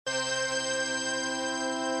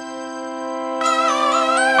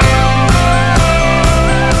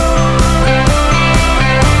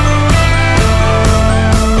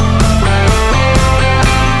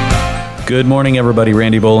Good morning, everybody.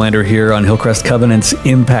 Randy Bolander here on Hillcrest Covenant's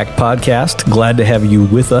Impact Podcast. Glad to have you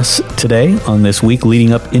with us today on this week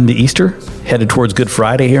leading up into Easter. Headed towards Good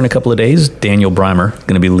Friday here in a couple of days. Daniel Breimer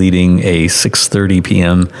going to be leading a 6:30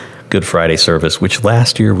 p.m. Good Friday service, which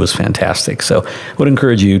last year was fantastic. So I would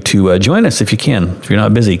encourage you to join us if you can. If you're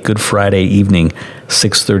not busy, Good Friday evening,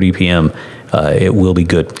 6:30 p.m. It will be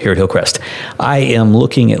good here at Hillcrest. I am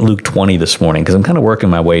looking at Luke 20 this morning because I'm kind of working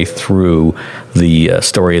my way through the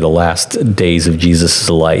story of the last days of Jesus'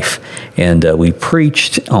 life. And we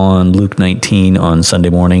preached on Luke 19 on Sunday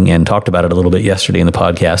morning and talked about it a little bit yesterday in the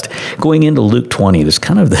podcast. Going into Luke 20, there's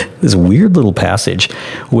kind of this weird little passage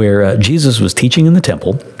where Jesus was teaching in the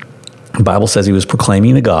temple. The Bible says he was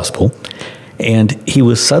proclaiming the gospel. And he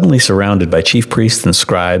was suddenly surrounded by chief priests and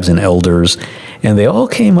scribes and elders, and they all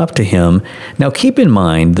came up to him. Now keep in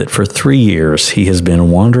mind that for 3 years he has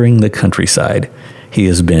been wandering the countryside. He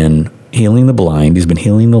has been healing the blind. He's been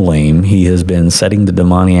healing the lame. He has been setting the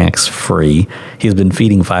demoniacs free. He has been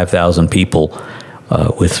feeding 5,000 people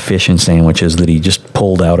with fish and sandwiches that he just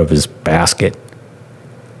pulled out of his basket.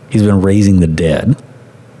 He's been raising the dead.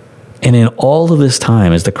 And in all of this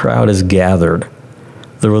time, as the crowd has gathered,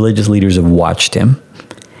 the religious leaders have watched him.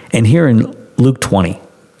 And here in Luke 20,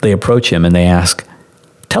 they approach him and they ask,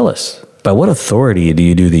 "Tell us, by what authority do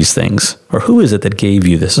you do these things? Or who is it that gave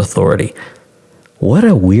you this authority?" What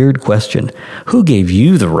a weird question. Who gave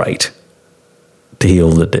you the right to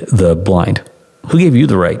heal the blind? Who gave you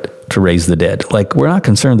the right to raise the dead? Like, we're not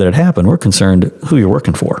concerned that it happened. We're concerned who you're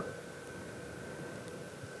working for.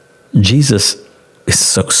 Jesus is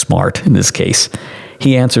so smart in this case.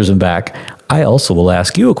 He answers him back, "I also will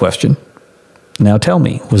ask you a question. Now tell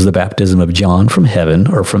me, was the baptism of John from heaven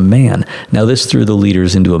or from man?" Now this threw the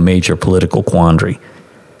leaders into a major political quandary,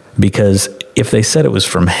 because if they said it was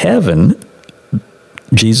from heaven,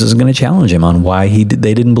 Jesus is going to challenge him on why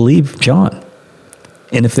they didn't believe John.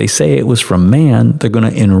 And if they say it was from man, they're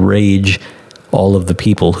going to enrage all of the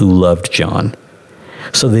people who loved John.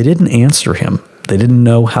 So they didn't answer him. They didn't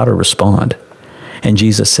know how to respond. And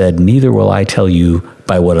Jesus said, "Neither will I tell you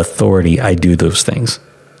by what authority I do those things."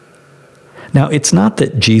 Now, it's not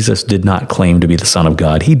that Jesus did not claim to be the Son of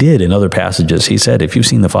God. He did in other passages. He said, "If you've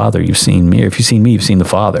seen the Father, you've seen me. Or if you've seen me, you've seen the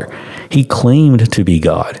Father." He claimed to be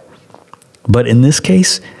God. But in this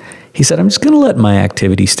case, he said, "I'm just going to let my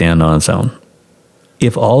activity stand on its own.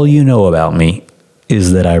 If all you know about me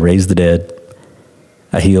is that I raised the dead,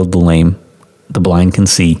 I healed the lame, the blind can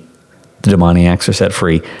see, the demoniacs are set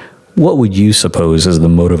free, what would you suppose is the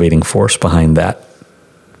motivating force behind that?"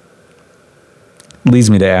 Leads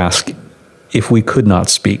me to ask, if we could not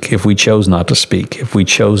speak, if we chose not to speak, if we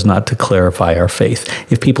chose not to clarify our faith,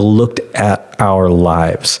 if people looked at our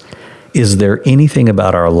lives, is there anything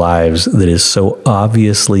about our lives that is so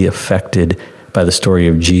obviously affected by the story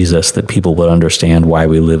of Jesus that people would understand why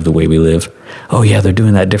we live the way we live? Oh yeah, they're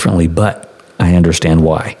doing that differently, but I understand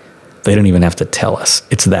why. They don't even have to tell us.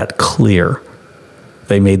 It's that clear.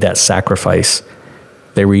 They made that sacrifice.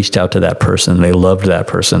 They reached out to that person. They loved that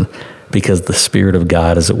person because the Spirit of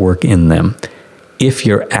God is at work in them. If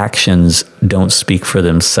your actions don't speak for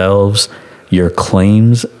themselves, your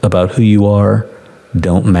claims about who you are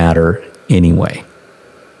don't matter anyway.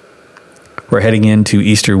 We're heading into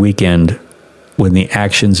Easter weekend when the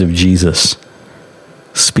actions of Jesus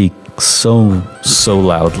speak so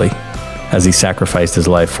loudly as he sacrificed his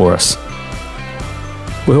life for us.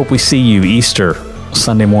 We hope we see you Easter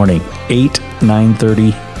Sunday morning, 8,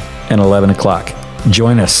 9:30, and 11 o'clock.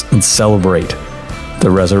 Join us and celebrate the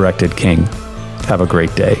resurrected King. Have a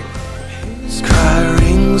great day. His cry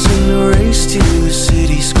rings in the race to the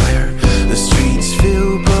city square. The streets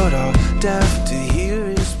feel but are deaf to hear.